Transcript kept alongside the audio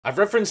I've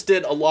referenced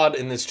it a lot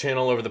in this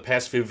channel over the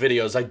past few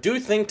videos. I do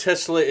think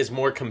Tesla is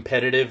more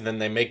competitive than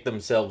they make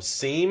themselves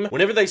seem.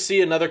 Whenever they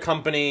see another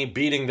company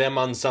beating them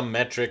on some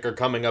metric or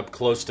coming up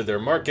close to their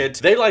market,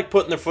 they like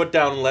putting their foot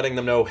down and letting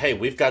them know, hey,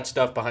 we've got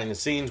stuff behind the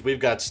scenes,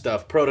 we've got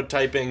stuff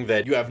prototyping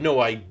that you have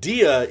no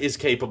idea is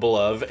capable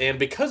of, and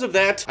because of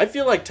that, I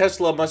feel like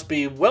Tesla must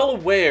be well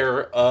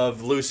aware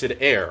of Lucid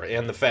Air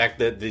and the fact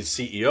that the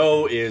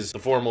CEO is the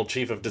former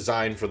chief of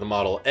design for the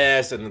Model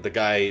S, and that the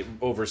guy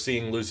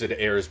overseeing Lucid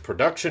Air's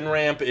production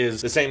ramp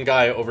is the same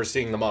guy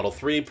overseeing the Model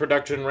 3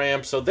 production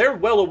ramp, so they're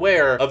well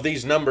aware of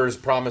these numbers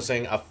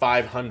promising a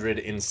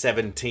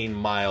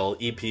 517-mile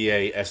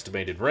EPA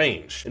estimated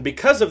range. And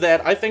because of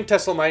that, I think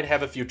Tesla might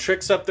have a few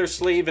tricks up their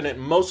sleeve, and it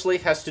mostly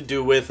has to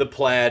do with the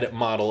Plaid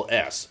Model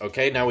S.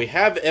 Okay, now we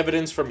have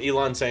evidence from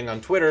Elon saying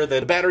on Twitter that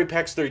the battery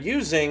packs they're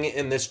using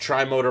in this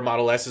tri-motor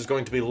Model S is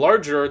going to be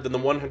larger than the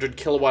 100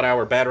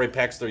 kilowatt-hour battery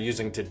packs they're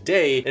using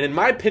today, and in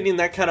my opinion,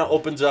 that kind of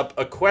opens up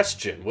a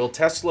question. Will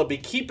Tesla be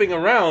keeping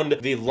around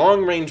the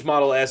long-range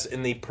Model S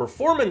and the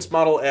performance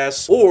Model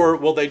S, or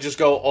will they just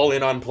go all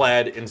in on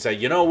Plaid and say,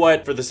 you know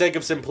what, for the sake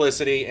of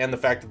simplicity and the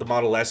fact that the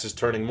Model S is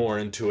turning more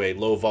into a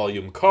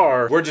low-volume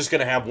car, we're just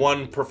gonna have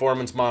one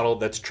performance model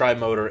that's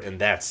tri-motor and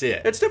that's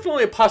it. It's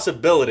definitely a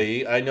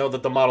possibility. I know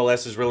that the Model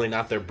S is really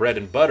not their bread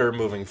and butter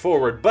moving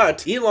forward,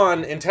 but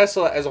Elon and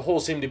Tesla as a whole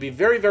seem to be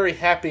very, very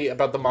happy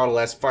about the Model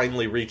S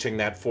finally reaching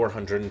that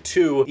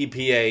 402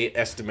 EPA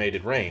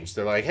estimated range.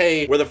 They're like,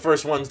 hey, we're the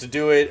first ones to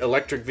do it.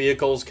 Electric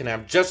vehicles can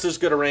have just as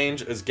good a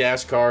range as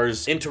gas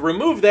cars, and to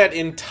remove that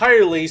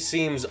entirely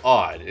seems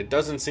odd. It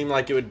doesn't seem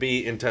like it would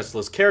be in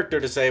Tesla's character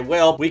to say,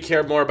 well, we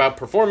care more about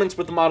performance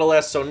with the Model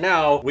S, so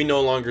now we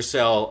no longer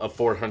sell a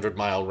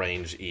 400-mile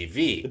range EV.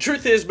 The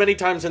truth is, many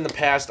times in the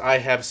past, I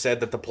have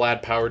said that the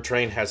Plaid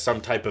powertrain has some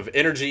type of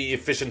energy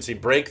efficiency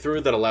breakthrough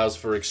that allows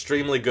for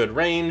extremely good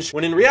range,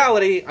 when in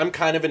reality, I'm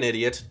kind of an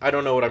idiot. I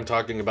don't know what I'm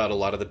talking about a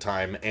lot of the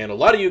time, and a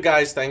lot of you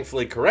guys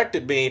thankfully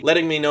corrected me,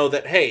 letting me know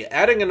that, hey,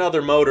 adding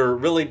another motor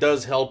really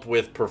does help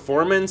with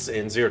performance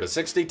in 0 to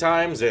 60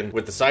 times, and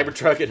with the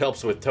Cybertruck it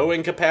helps with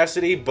towing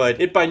capacity, but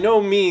it by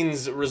no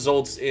means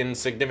results in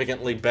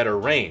significantly better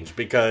range,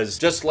 because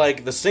just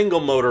like the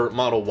single motor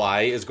Model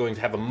Y is going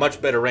to have a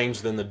much better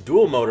range than the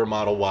dual motor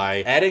Model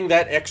Y, adding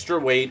that extra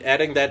weight,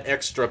 adding that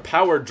extra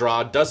power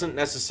draw doesn't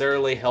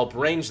necessarily help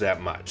range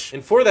that much.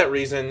 And for that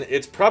reason,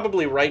 it's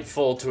probably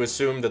rightful to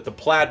assume that the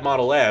Plaid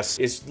Model S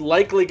is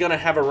likely going to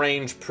have a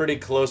range pretty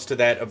close to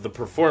that of the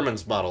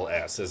performance Model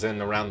S, as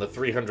in around the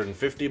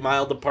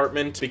 350-mile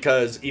department,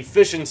 because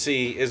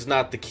efficiency is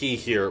not the key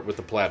here with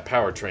the Plaid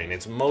powertrain.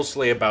 It's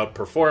mostly about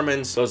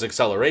performance, those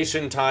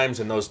acceleration times,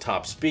 and those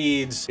top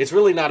speeds. It's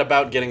really not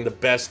about getting the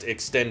best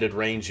extended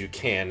range you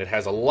can. It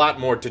has a lot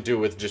more to do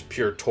with just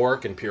pure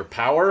torque and pure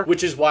power,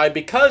 which is why,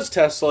 because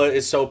Tesla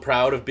is so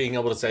proud of being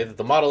able to say that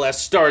the Model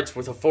S starts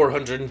with a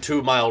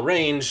 402-mile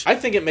range, I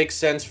think it makes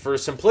sense for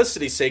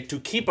simplicity's sake to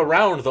keep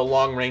around the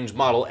long-range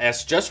Model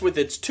S just with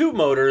its two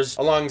motors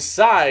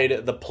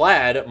alongside the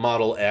Plaid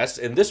Model S,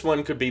 and this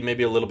one could be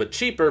maybe a little bit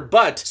cheaper,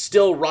 but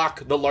still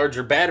rock the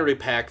larger battery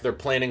pack they're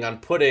planning on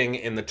putting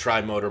in the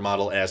tri-motor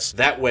Model S.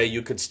 That way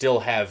you could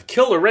still have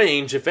killer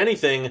range, if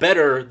anything,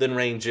 better than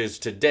range is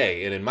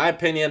today. And in my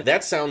opinion,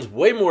 that sounds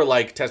way more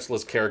like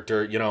Tesla's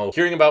character, you know,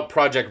 hearing about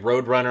Project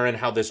Roadrunner and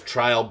how this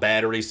trial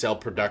battery cell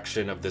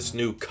production of this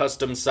new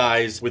custom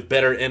size with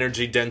better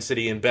energy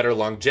density and better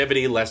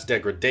longevity, less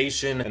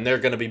degradation, and they're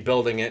going to be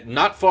building it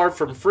not far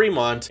from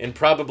Fremont and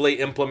probably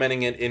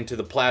implementing it into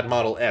the Plaid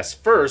Model S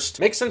first.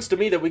 Makes sense to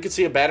me that we could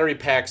see a battery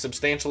pack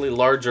substantially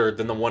larger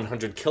than the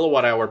 100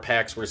 kilowatt hour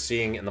packs we're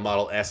seeing in the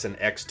Model S and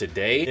X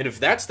today. And if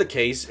that's the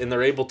case, and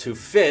they're able to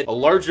fit a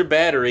larger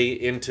battery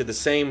into the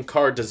same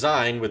car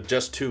design with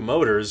just two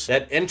motors,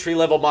 that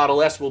entry-level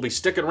Model S will be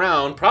sticking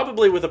around,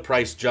 probably with a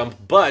price jump,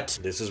 but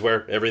this is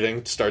where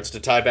everything starts to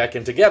tie back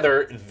in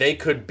together. They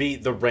could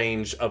beat the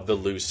range of the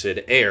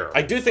Lucid Air.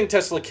 I do think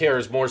Tesla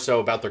cares more so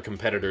about their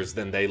competitors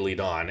than they lead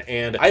on,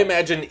 and I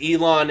imagine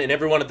Elon and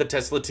everyone at the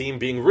Tesla team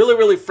being really,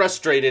 really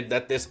frustrated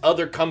that this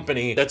other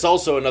company that's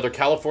also another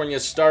California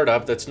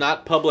startup that's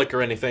not public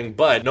or anything,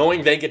 but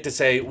knowing they get to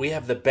say, we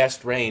have the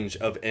best range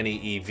of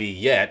any EV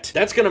yet,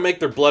 that's gonna make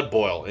their blood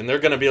boil, and they're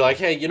gonna be like,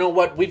 hey, you know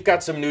what, we've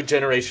got some new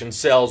generation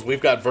cells,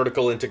 we've got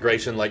vertical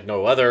integration like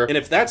no other, and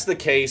if that's the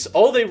case,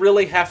 all they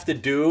really have to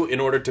do in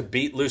order to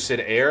beat Lucid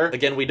Air,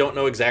 again, we don't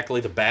know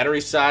exactly the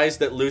battery size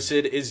that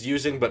Lucid is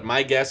using, but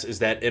my guess is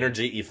that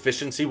energy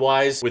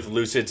efficiency-wise, with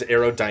Lucid's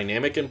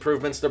aerodynamic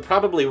improvements, they're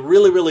probably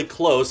really, really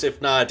close,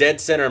 if not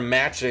dead center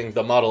matching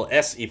the Model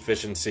S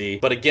efficiency.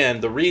 But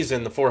again, the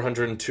reason the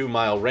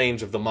 402-mile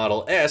range of the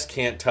Model S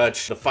can't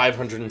touch the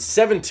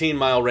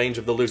 517-mile range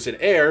of the Lucid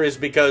Air is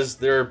because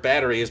their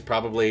battery is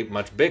probably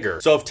much bigger.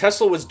 So if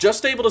Tesla was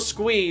just able to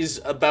squeeze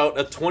about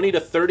a 20 to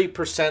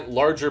 30%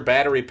 larger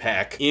battery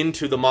pack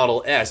into the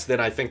Model S, then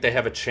I think they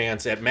have a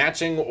chance at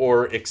matching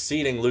or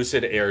exceeding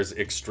Lucid Air's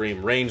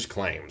extreme range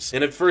claims.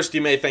 And at first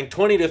you may think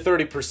 20 to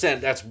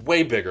 30%, that's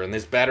way bigger, and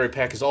this battery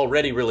pack is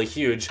already really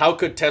huge. How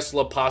could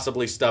Tesla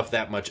possibly stuff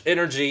that much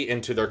energy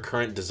into their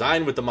current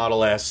design with the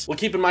Model S? S. Well,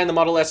 keep in mind the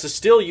Model S is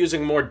still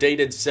using more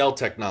dated cell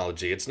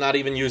technology. It's not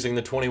even using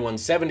the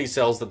 2170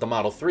 cells that the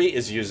Model 3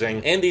 is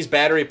using, and these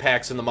battery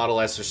packs in the Model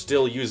S are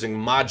still using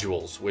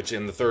modules, which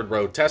in the Third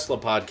Row Tesla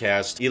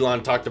podcast,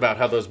 Elon talked about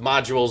how those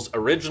modules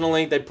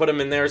originally, they put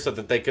them in there so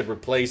that they could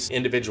replace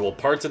individual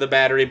parts of the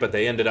battery, but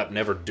they ended up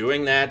never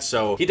doing that.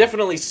 So he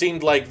definitely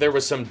seemed like there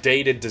was some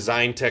dated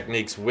design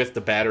techniques with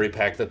the battery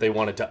pack that they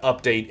wanted to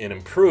update and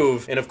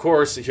improve. And of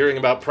course, hearing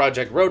about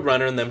Project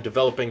Roadrunner and them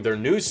developing their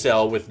new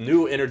cell with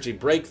new energy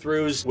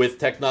breakthroughs, with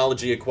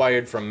technology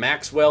acquired from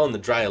Maxwell and the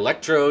dry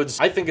electrodes,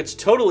 I think it's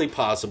totally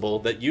possible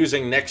that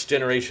using next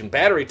generation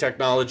battery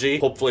technology,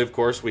 hopefully of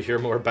course we hear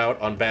more about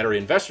on Battery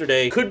Investor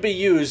Day, could be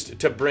used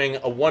to bring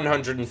a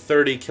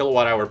 130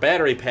 kilowatt hour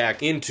battery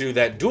pack into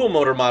that dual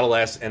motor Model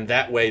S, and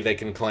that way they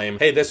can claim,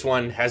 hey, this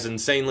one has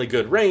insanely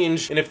good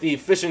range, and if the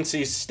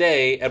efficiencies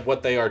stay at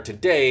what they are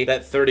today,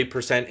 that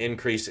 30%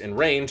 increase in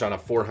range on a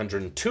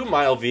 402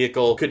 mile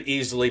vehicle could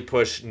easily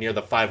push near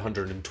the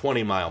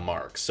 520 mile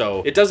mark.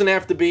 So it doesn't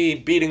have to be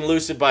beating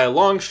Lucid by a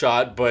long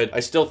shot, but I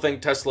still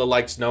think Tesla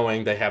likes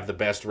knowing they have the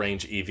best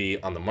range EV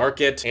on the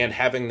market, and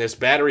having this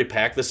battery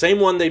pack, the same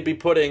one they'd be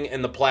putting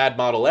in the Plaid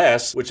Model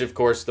S, which of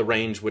course the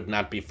range would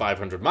not be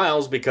 500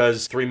 miles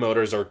because 3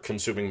 motors are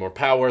consuming more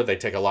power, they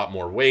take a lot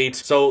more weight.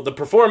 So the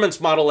performance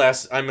Model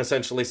S, I'm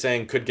essentially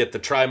saying, could get the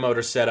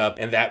tri-motor setup,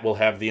 and that will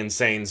have the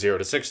insane 0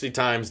 to 60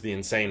 times, the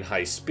insane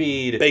high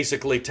speed.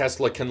 Basically,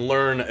 Tesla can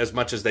learn as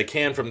much as they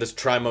can from this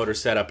tri-motor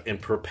setup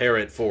and prepare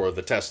it for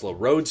the Tesla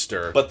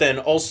Roadster. But then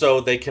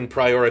also they can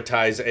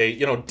prioritize a,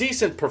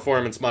 decent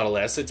performance Model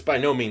S. It's by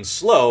no means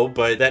slow,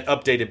 but that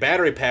updated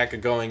battery pack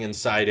going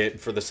inside it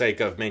for the sake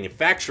of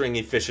manufacturing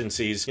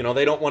efficiencies,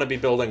 they don't want to be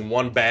building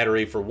one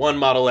battery for one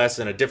Model S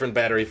and a different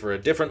battery for a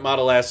different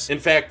Model S. In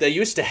fact, they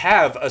used to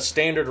have a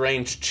standard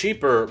range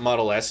cheaper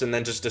Model S and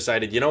then just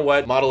decided, you know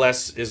what, Model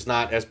S is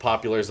not as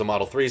popular as the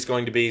Model 3 is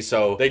going to be,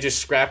 so they just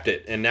scrapped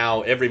it, and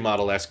now every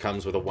Model S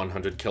comes with a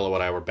 100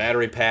 kilowatt hour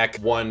battery pack.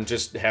 One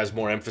just has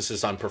more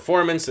emphasis on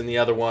performance, and the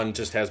other one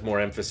just has more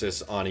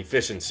emphasis on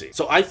efficiency.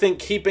 So I think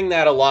keeping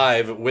that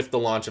alive with the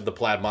launch of the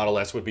Plaid Model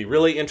S would be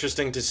really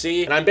interesting to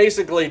see, and I'm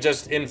basically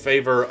just in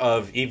favor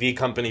of EV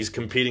companies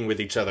competing with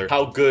each other.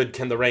 How good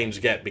can the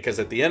range get? Because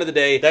at the end of the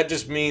day, that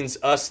just means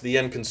us, the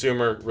end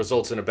consumer,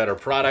 results in a better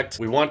product.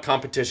 We want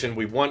competition.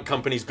 We want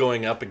companies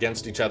going up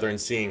against each other and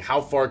seeing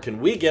how far can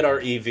we get our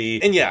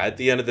EV. And yeah, at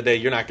the end of the day,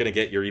 you're not going to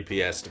get your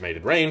EPA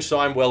estimated range, so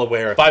I'm well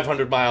aware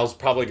 500 miles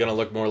probably going to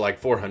look more like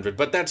 400,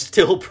 but that's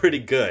still pretty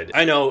good.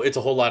 I know it's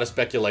a whole lot of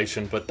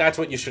speculation, but that's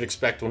what you should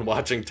expect when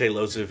watching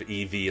Tailosive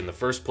EV in the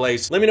first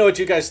place. Let me know what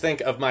you guys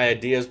think of my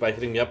ideas by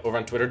hitting me up over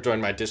on Twitter.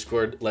 Join my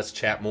Discord. Let's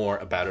chat more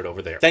about it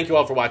over there. Thank you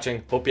all for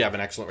watching. Hope you have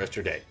an excellent rest of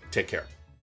your day. Take care.